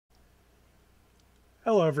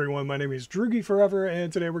Hello everyone, my name is Droogie Forever,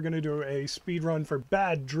 and today we're going to do a speedrun for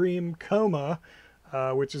Bad Dream COMA,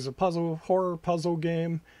 which is a horror puzzle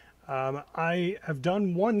game. I have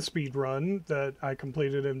done one speedrun that I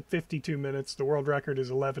completed in 52 minutes. The world record is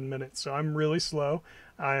 11 minutes, so I'm really slow.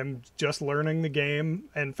 I'm just learning the game.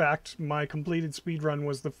 In fact, my completed speedrun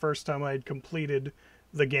was the first time I had completed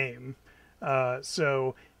the game.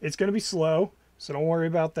 So it's going to be slow, so don't worry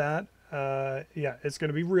about that. Yeah, it's going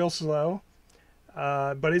to be real slow.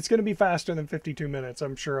 But it's going to be faster than 52 minutes,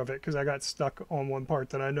 I'm sure of it, because I got stuck on one part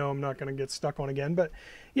that I know I'm not going to get stuck on again. But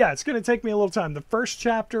yeah, it's going to take me a little time. The first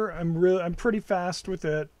chapter, I'm pretty fast with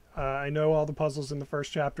it. I know all the puzzles in the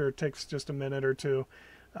first chapter. It takes just a minute or two.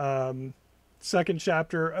 Second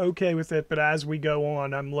chapter, okay with it, but as we go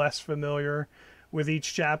on, I'm less familiar with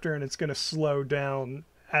each chapter, and it's going to slow down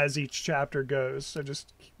as each chapter goes. So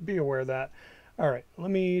just be aware of that. All right,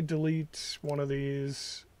 let me delete one of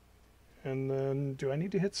these. And then, do I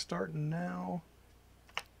need to hit start now?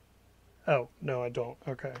 Oh, no, I don't.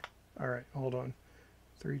 Okay. All right, hold on.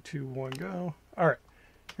 3, 2, 1, go. All right,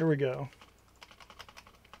 here we go.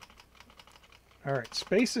 All right,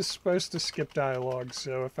 space is supposed to skip dialogue,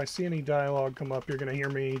 so if I see any dialogue come up, you're going to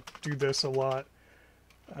hear me do this a lot.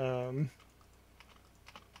 Okay,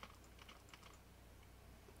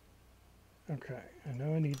 I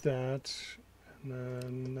know I need that. And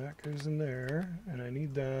then that goes in there, and I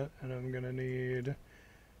need that, and I'm going to need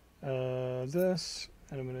this,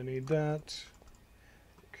 and I'm going to need that.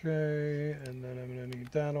 Okay, and then I'm going to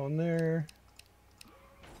need that on there.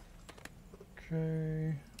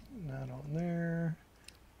 Okay, that on there,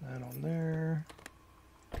 that on there.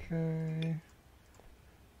 Okay,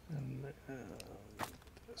 and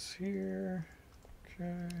this here.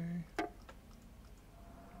 Okay.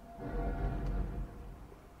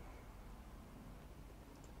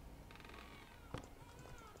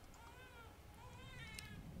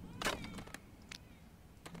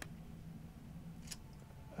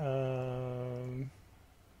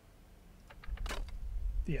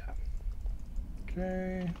 Yeah.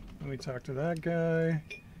 Okay, let me talk to that guy.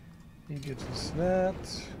 He gets us that.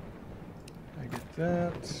 I get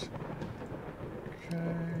that.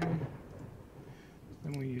 Okay.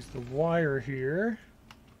 Then we use the wire here.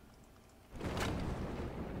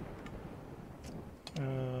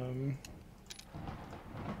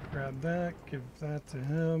 Grab that, give that to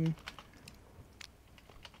him.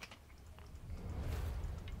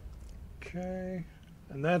 Okay.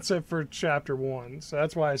 And that's it for chapter 1. So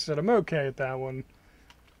that's why I said I'm okay at that one.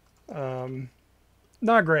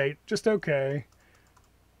 Not great, just okay.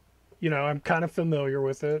 You know, I'm kind of familiar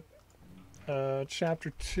with it. Chapter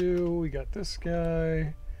 2, we got this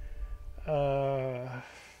guy.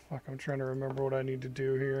 Fuck, I'm trying to remember what I need to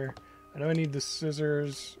do here. I know I need the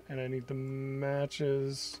scissors, and I need the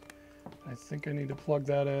matches. I think I need to plug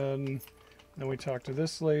that in. Then we talk to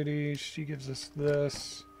this lady. She gives us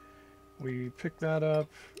this. We pick that up.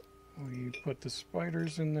 We put the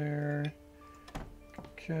spiders in there.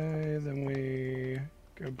 Okay, then we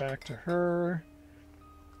go back to her.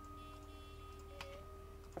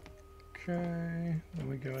 Okay, then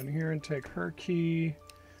we go in here and take her key.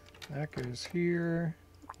 That goes here.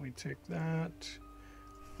 We take that.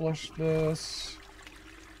 Flush this.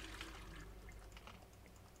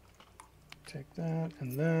 Take that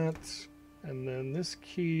and that. And then this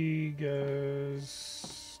key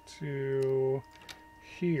goes to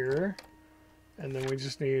here. And then we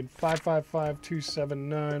just need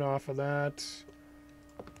 555279 off of that.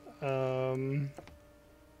 And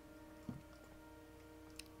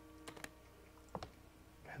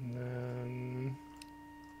then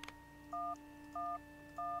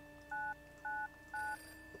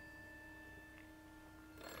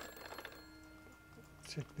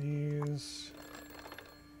take these.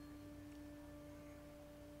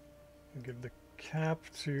 And give the cap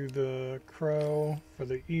to the crow for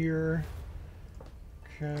the ear.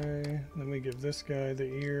 Okay, then we give this guy the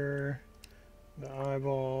ear, the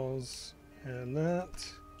eyeballs, and that.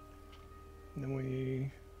 And then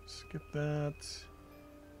we skip that.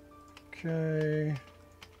 Okay.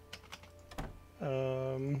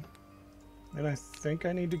 And I think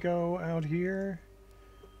I need to go out here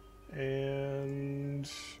and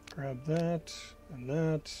grab that and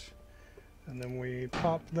that. And then we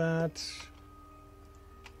pop that.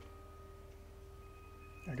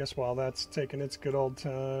 I guess while that's taking its good old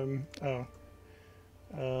time. Oh.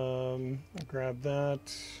 I'll grab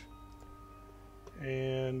that.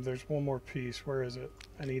 And there's one more piece. Where is it?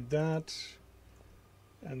 I need that.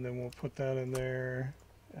 And then we'll put that in there.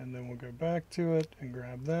 And then we'll go back to it and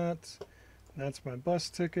grab that. That's my bus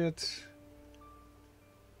ticket.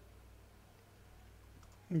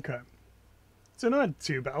 Okay. So not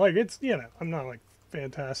too bad. Like, it's, you know, I'm not like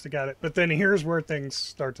fantastic at it. But then here's where things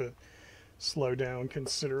start to slow down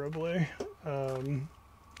considerably. I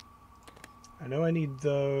know I need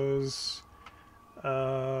those.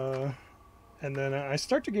 And then I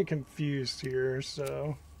start to get confused here,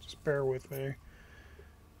 so just bear with me.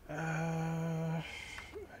 I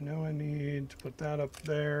know I need to put that up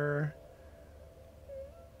there.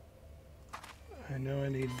 I know I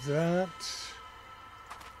need that.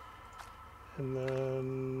 And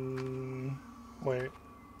then, wait,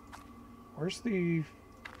 where's the,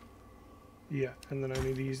 yeah, and then I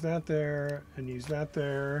need to use that there and use that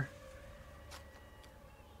there.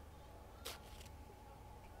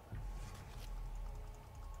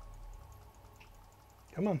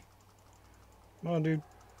 Come on. Come on, dude.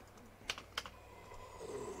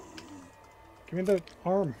 Give me the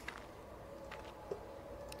arm.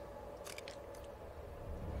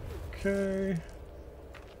 Okay.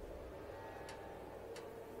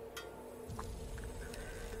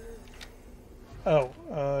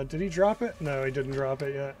 Oh, did he drop it? No, he didn't drop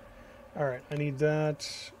it yet. Alright, I need that.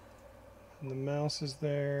 And the mouse is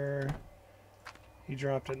there. He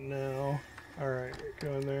dropped it now. Alright,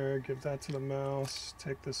 go in there, give that to the mouse,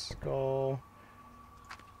 take the skull.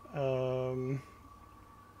 I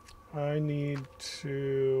need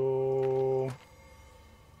to...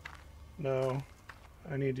 No.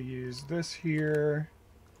 I need to use this here.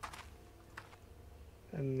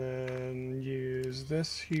 And then use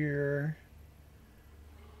this here.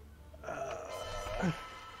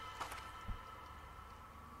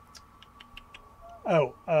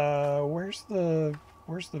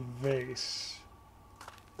 Where's the vase?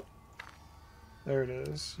 There it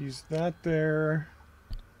is. Use that there.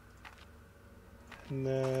 And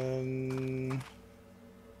then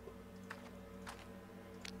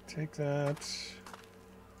take that.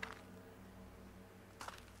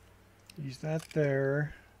 Use that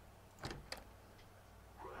there.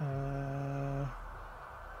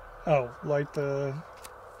 Oh, light the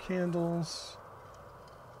candles.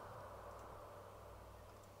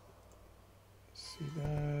 See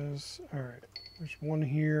those. Alright, there's one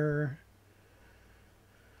here.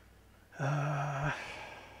 There's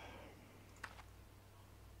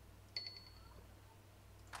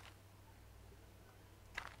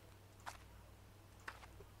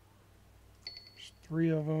 3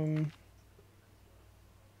 of them.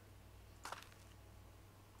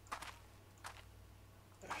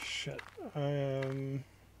 Shit. There's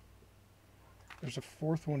a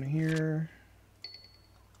 4th one here.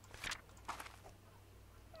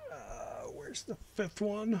 Where's the 5th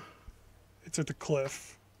one? It's at the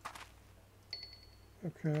cliff.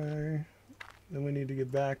 Okay. Then we need to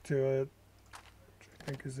get back to it, which I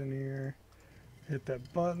think is in here. Hit that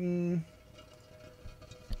button.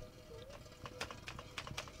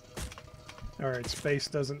 Alright, space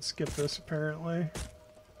doesn't skip this apparently.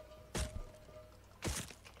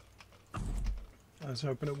 I was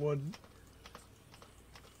hoping it would.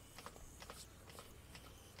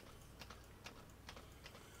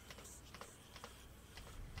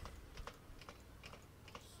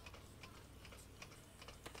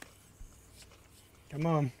 Come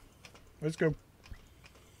on. Let's go.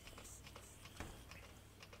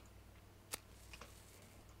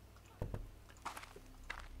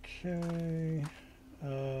 Okay.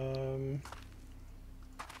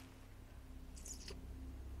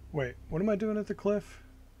 Wait, what am I doing at the cliff?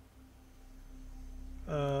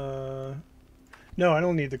 No, I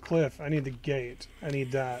don't need the cliff. I need the gate. I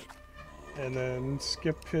need that. And then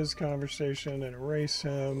skip his conversation and erase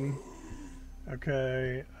him.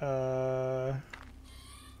 Okay.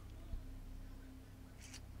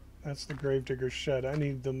 That's the gravedigger's shed. I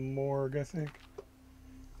need the morgue, I think.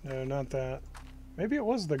 No, not that. Maybe it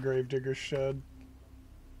was the gravedigger's shed.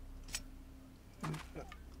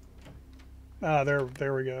 Ah,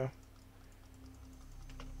 there we go.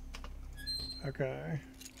 Okay.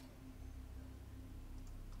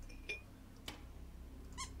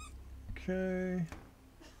 Okay.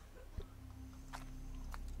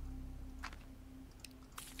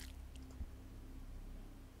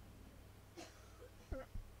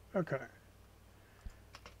 Okay.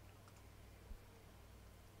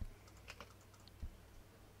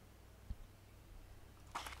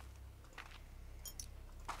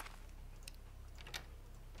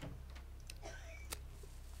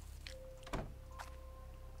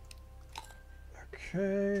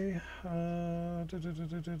 Okay.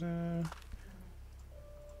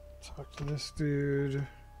 Talk to this dude.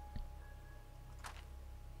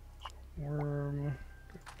 Worm. Go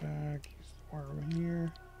back. Use the worm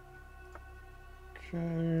here.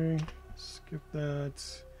 Okay. Skip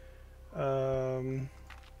that.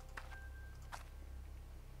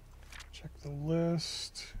 the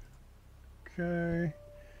list. Okay.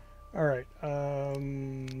 Alright,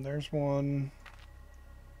 there's one.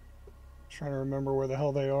 Trying to remember where the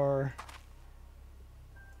hell they are.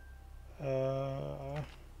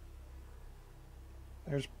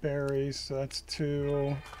 There's berries, so that's 2.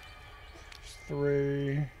 There's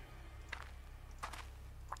 3.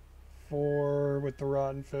 4 with the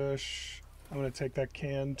rotten fish. I'm going to take that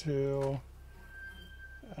can too.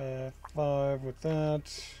 5 with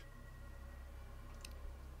that.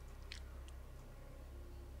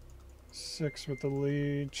 6 with the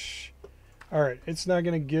leech. Alright, it's not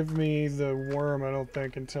going to give me the worm, I don't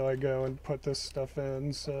think, until I go and put this stuff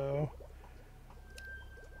in, so...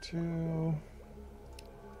 2,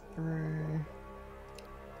 3,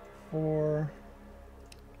 4,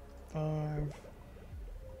 5,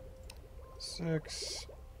 6.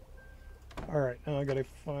 Alright, now I gotta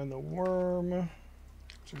find the worm,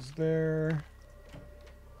 which is there.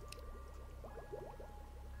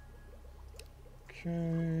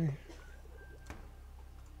 Okay.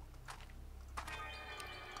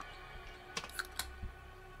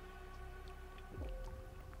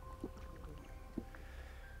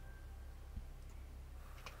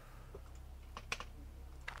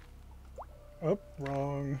 Oh,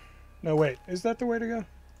 wrong. No, wait. Is that the way to go?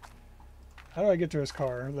 How do I get to his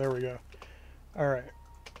car? There we go. Alright.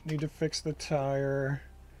 Need to fix the tire.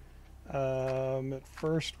 At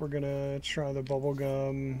first, we're going to try the bubble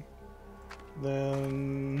gum.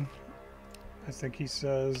 Then, I think he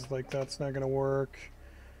says, like, that's not going to work.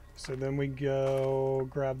 So then we go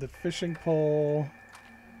grab the fishing pole.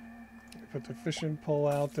 Put the fishing pole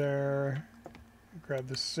out there. Grab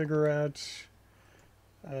the cigarette.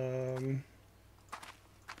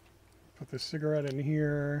 Put the cigarette in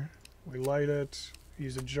here. We light it.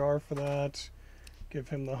 Use a jar for that. Give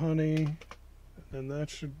him the honey. And then that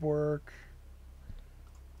should work.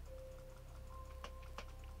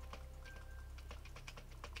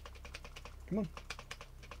 Come on.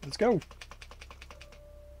 Let's go.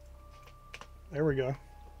 There we go.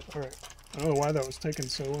 Alright. I don't know why that was taking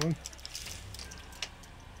so long.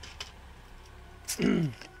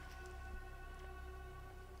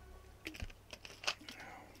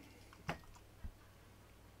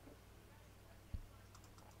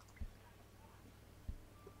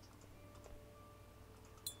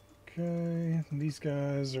 Okay, these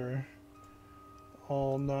guys are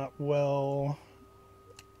all not well.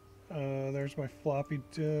 There's my floppy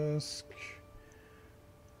disk.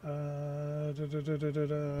 I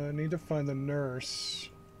need to find the nurse.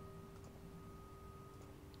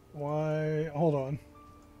 Why? Hold on.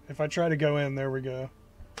 If I try to go in, there we go.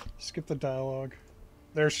 Skip the dialogue.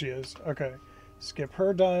 There she is. Okay. Skip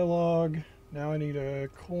her dialogue. Now I need a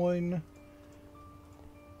coin.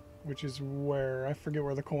 Which is where? I forget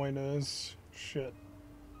where the coin is. Shit.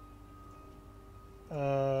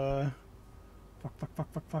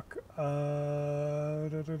 Fuck.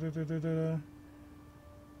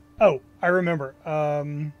 Oh, I remember.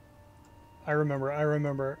 I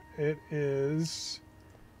remember. It is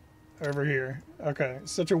over here. Okay,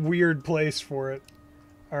 such a weird place for it.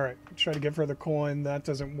 Alright, try to give her the coin. That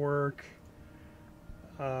doesn't work.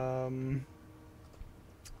 Now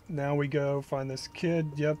we go find this kid.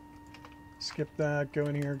 Yep. Skip that. Go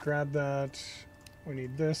in here. Grab that. We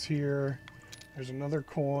need this here. There's another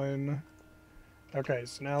coin. Okay,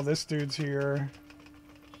 so now this dude's here.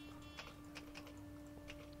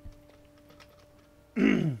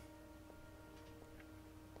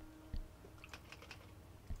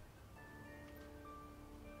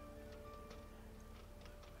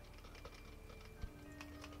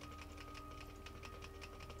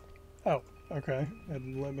 Oh, okay.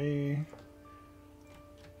 And let me...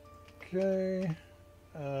 Okay.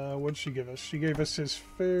 What'd she give us? She gave us his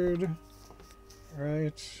food.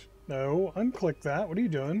 Right. No, unclick that. What are you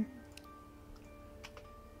doing?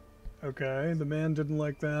 Okay, the man didn't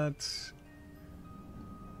like that.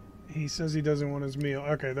 He says he doesn't want his meal.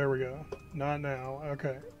 Okay, there we go. Not now.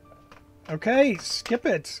 Okay. Okay, skip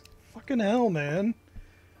it. Fucking hell, man.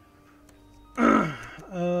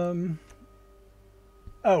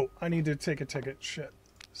 Oh, I need to take a ticket. Shit.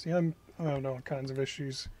 See, I don't know all kinds of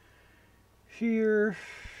issues. Here.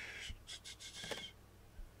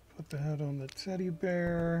 Put the head on the teddy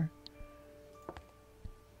bear.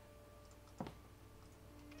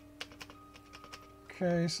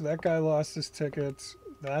 Okay, so that guy lost his ticket.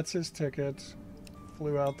 That's his ticket.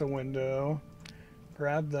 Flew out the window.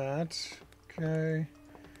 Grab that. Okay.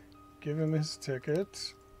 Give him his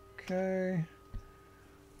ticket. Okay.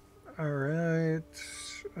 Alright.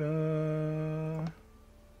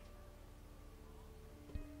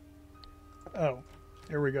 Oh,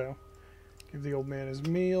 here we go. Give the old man his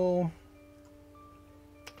meal.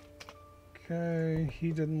 Okay,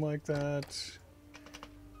 he didn't like that.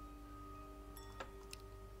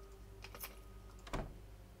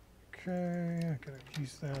 Okay, I gotta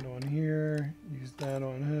use that on here, use that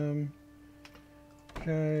on him.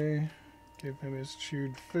 Okay, give him his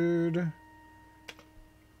chewed food.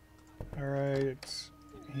 Alright,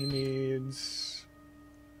 he needs...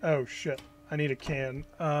 Oh shit, I need a can.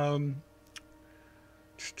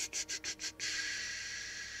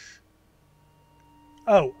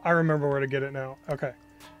 Oh, I remember where to get it now. Okay,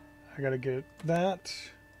 I gotta get that.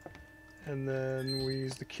 And then we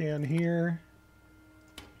use the can here.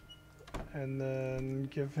 And then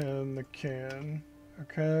give him the can.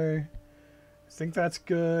 Okay. I think that's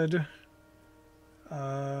good.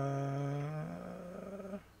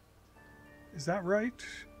 Is that right?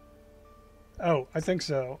 Oh, I think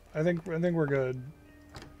so. I think we're good.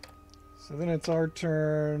 So then it's our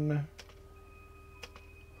turn.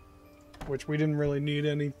 Which we didn't really need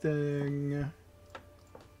anything.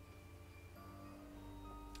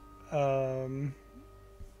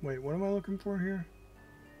 Wait, what am I looking for here?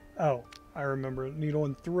 Oh, I remember. Needle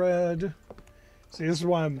and thread. See, this is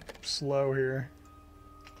why I'm slow here.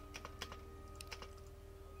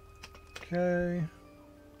 Okay.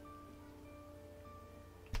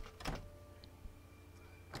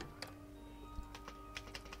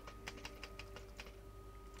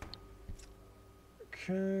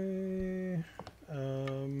 Okay.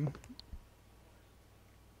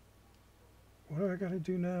 What do I gotta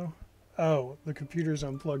do now? Oh, the computer's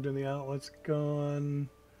unplugged and the outlet's gone.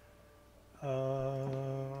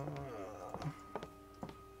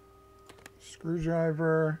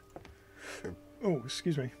 Screwdriver. Oh,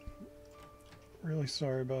 excuse me. Really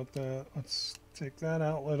sorry about that. Let's take that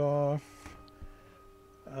outlet off.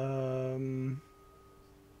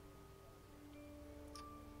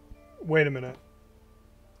 Wait a minute.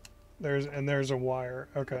 There's a wire.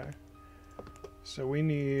 Okay. So we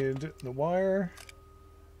need the wire,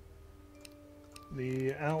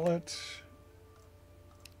 the outlet,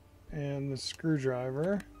 and the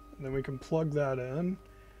screwdriver. And then we can plug that in.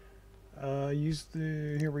 Use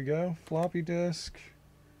the, here we go, floppy disk.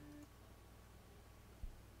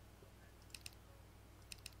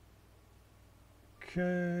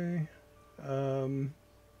 Okay.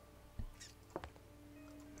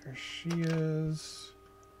 There she is.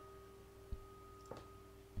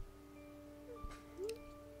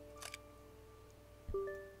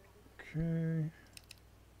 Okay.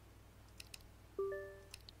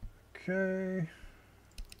 Okay.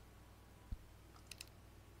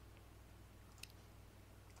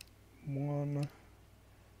 One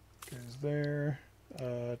goes there.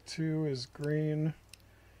 2 is green,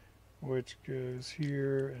 which goes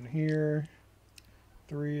here and here.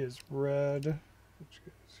 3 is red, which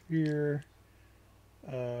goes here.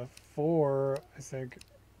 4, I think,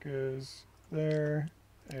 goes there.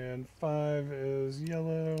 And 5 is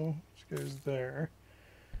yellow, which goes there.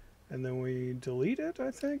 And then we delete it,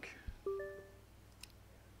 I think.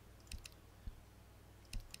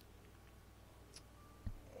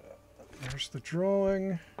 There's the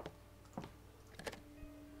drawing.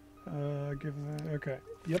 Give that, okay.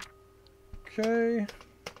 Yep. Okay.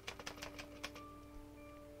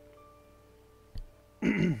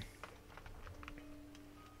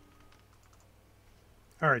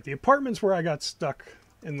 Alright, the apartment's where I got stuck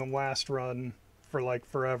in the last run for like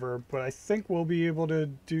forever, but I think we'll be able to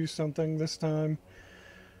do something this time.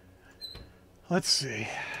 Let's see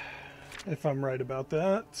if I'm right about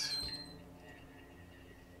that.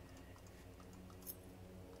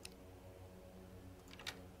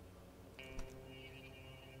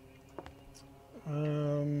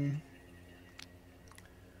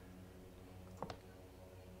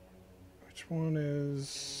 Which one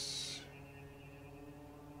is...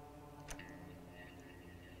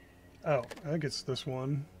 Oh, I think it's this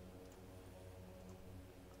one.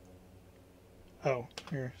 Oh,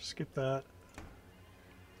 here, skip that.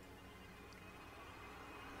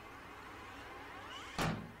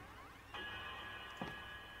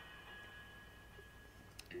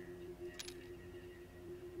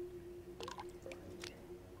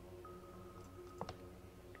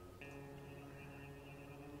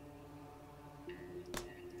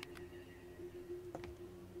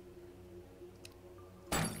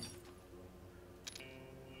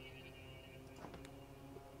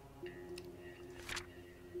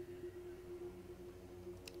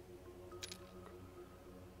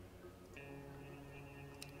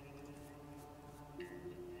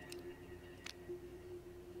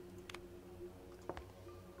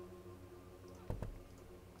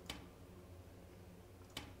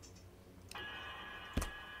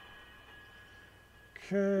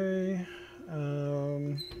 Okay,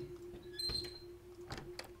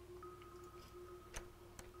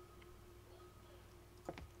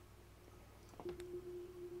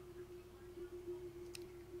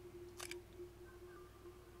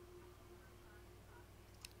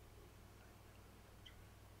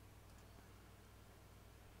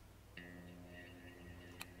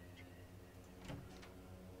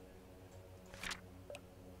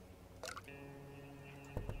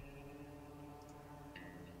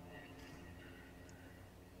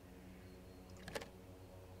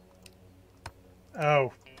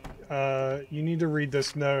 Oh, you need to read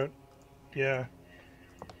this note. Yeah.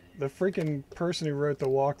 The freaking person who wrote the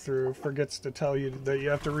walkthrough forgets to tell you that you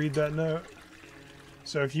have to read that note.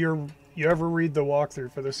 So if you ever read the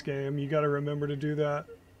walkthrough for this game, you got to remember to do that.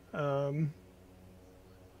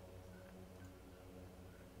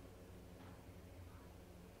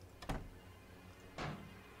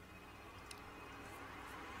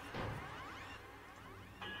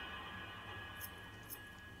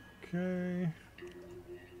 Okay.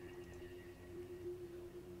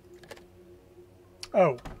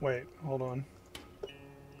 Oh, wait, hold on.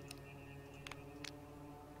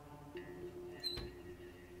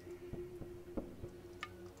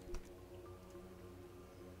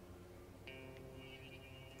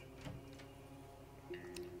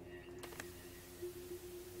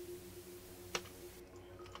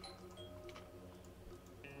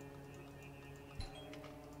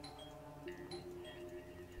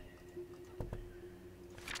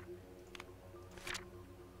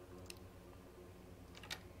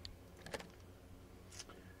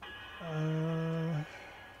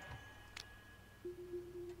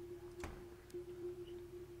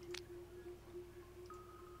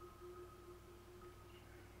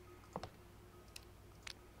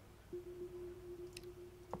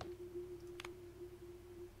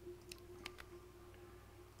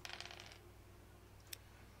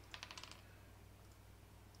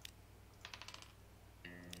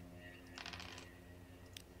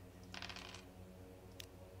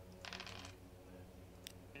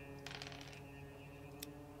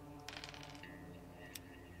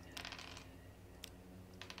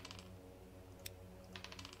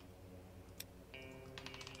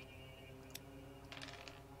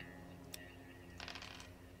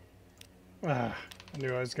 Ah, I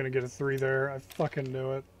knew I was going to get a 3 there. I fucking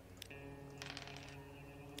knew it.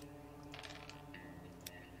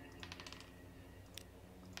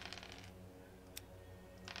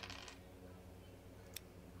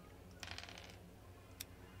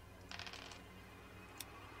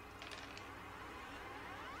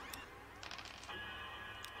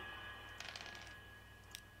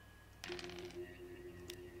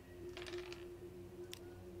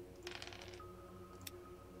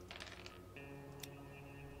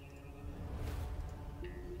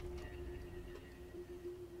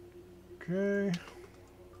 Okay.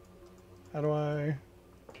 How do I...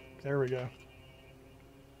 There we go.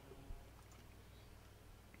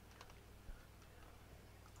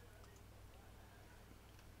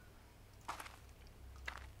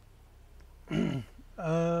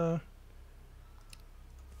 uh...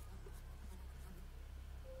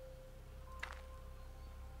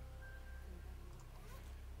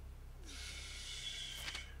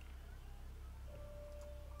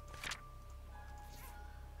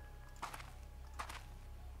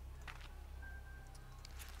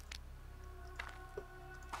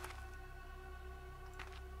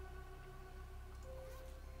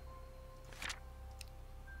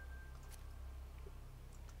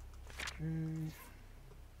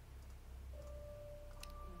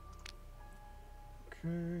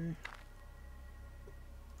 Okay.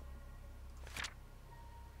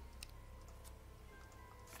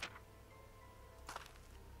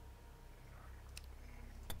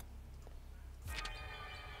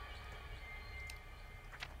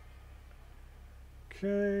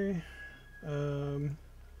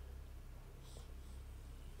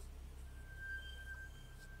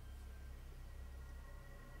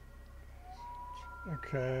 Okay.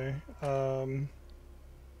 Okay.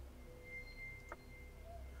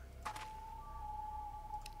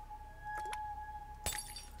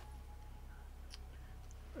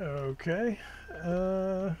 Okay.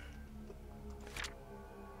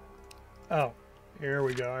 Oh, here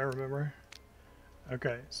we go. I remember.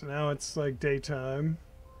 Okay, so now it's like daytime.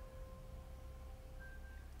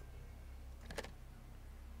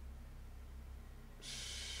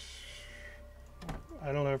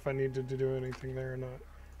 I don't know if I needed to do anything there or not.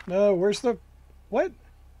 No, where's the... What?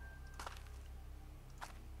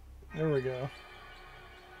 There we go.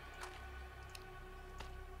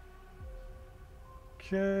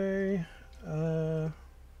 Okay. Okay.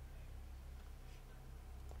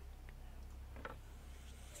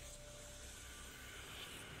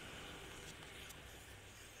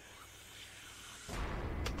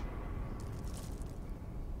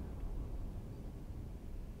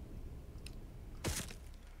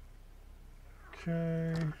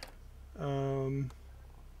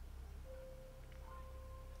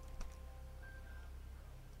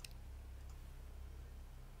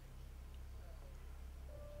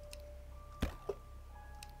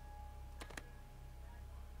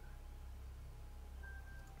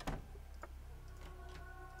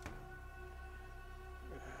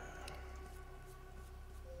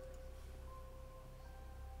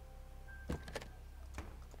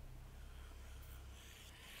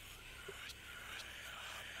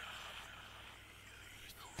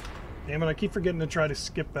 Damn it, I keep forgetting to try to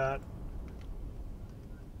skip that.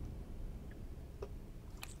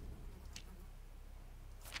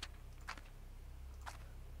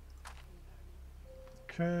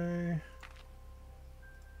 Okay.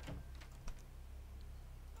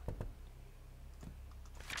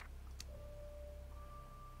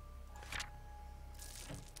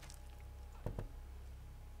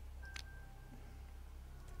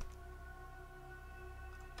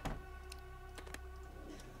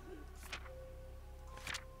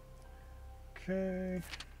 Okay.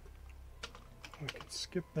 We can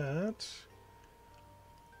skip that.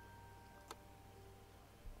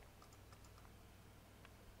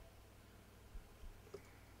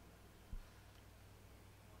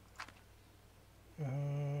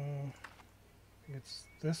 It's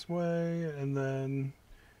this way, and then...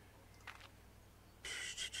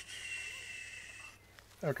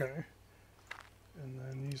 Okay. And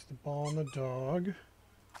then use the ball and the dog.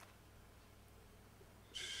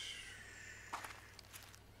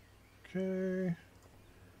 Okay.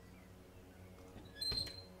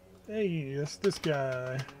 Hey, it's this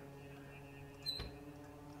guy.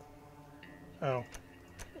 Oh,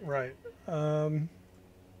 right.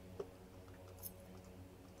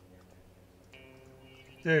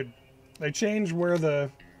 Dude, they changed where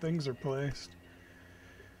the things are placed.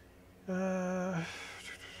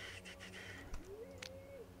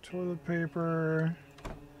 Toilet paper.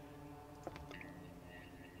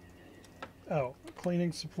 Oh,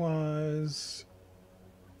 cleaning supplies.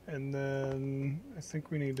 And then I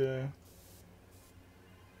think we need to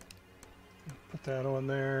put that on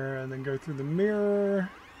there and then go through the mirror.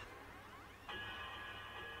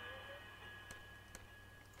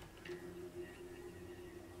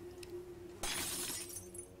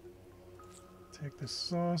 Take the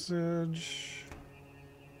sausage.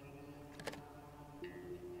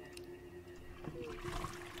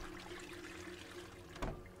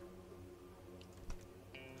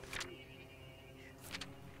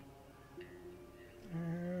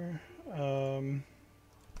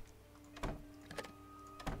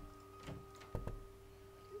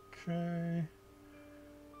 Okay.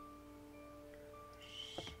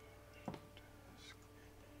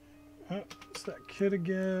 Oh, it's that kid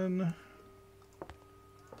again.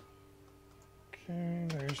 Okay,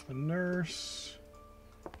 there's the nurse.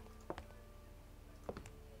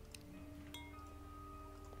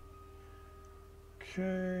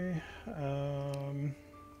 Okay,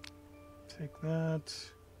 take that.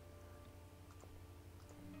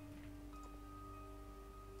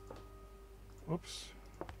 Whoops.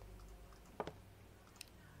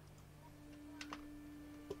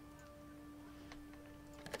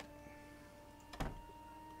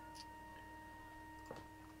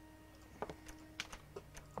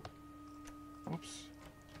 Whoops.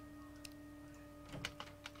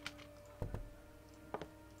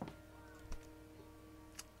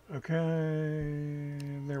 Okay,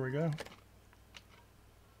 there we go.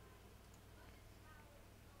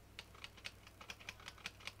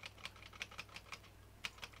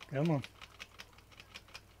 Come on.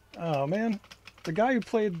 Oh man, the guy who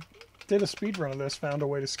did a speedrun of this found a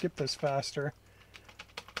way to skip this faster.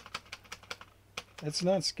 It's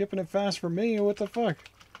not skipping it fast for me, what the fuck?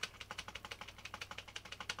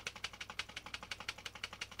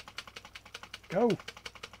 Go.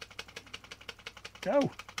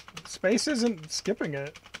 Go. Space isn't skipping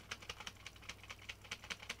it.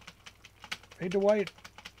 Fade to white.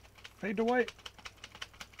 Fade to white.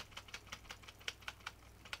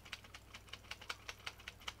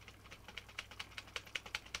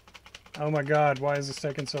 Oh my god, why is this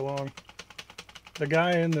taking so long? The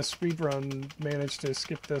guy in the speedrun managed to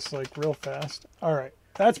skip this like real fast. Alright,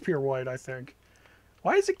 that's pure white, I think.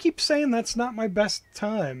 Why does it keep saying that's not my best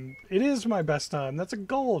time? It is my best time. That's a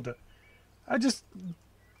gold. I just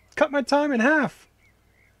cut my time in half.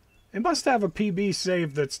 It must have a PB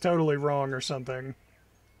saved that's totally wrong or something.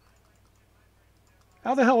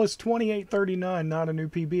 How the hell is 2839 not a new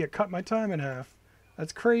PB? It cut my time in half.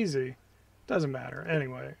 That's crazy. Doesn't matter.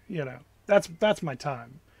 Anyway, you know, that's my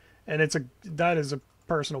time. And that is a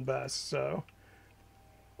personal best, so...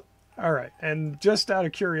 Alright, and just out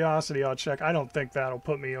of curiosity, I'll check. I don't think that'll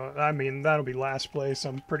put me on... I mean, that'll be last place,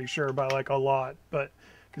 I'm pretty sure, by like a lot. But,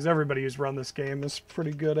 because everybody who's run this game is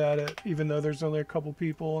pretty good at it, even though there's only a couple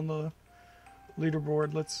people on the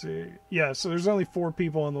leaderboard. Let's see. Yeah, so there's only 4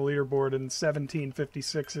 people on the leaderboard, and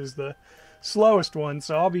 1756 is the slowest one.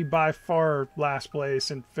 So I'll be by far last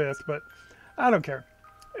place and 5th, but I don't care.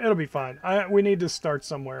 It'll be fine. We need to start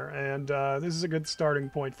somewhere, and this is a good starting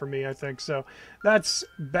point for me, I think. So that's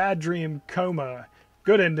Bad Dream COMA. Good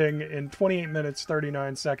good ending in 28 minutes,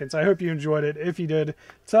 39 seconds. I hope you enjoyed it. If you did,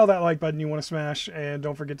 tell that like button you want to smash, and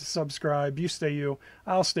don't forget to subscribe. You stay you,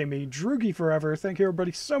 I'll stay me. Droogie forever. Thank you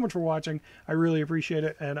everybody so much for watching. I really appreciate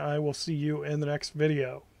it, and I will see you in the next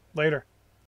video. Later.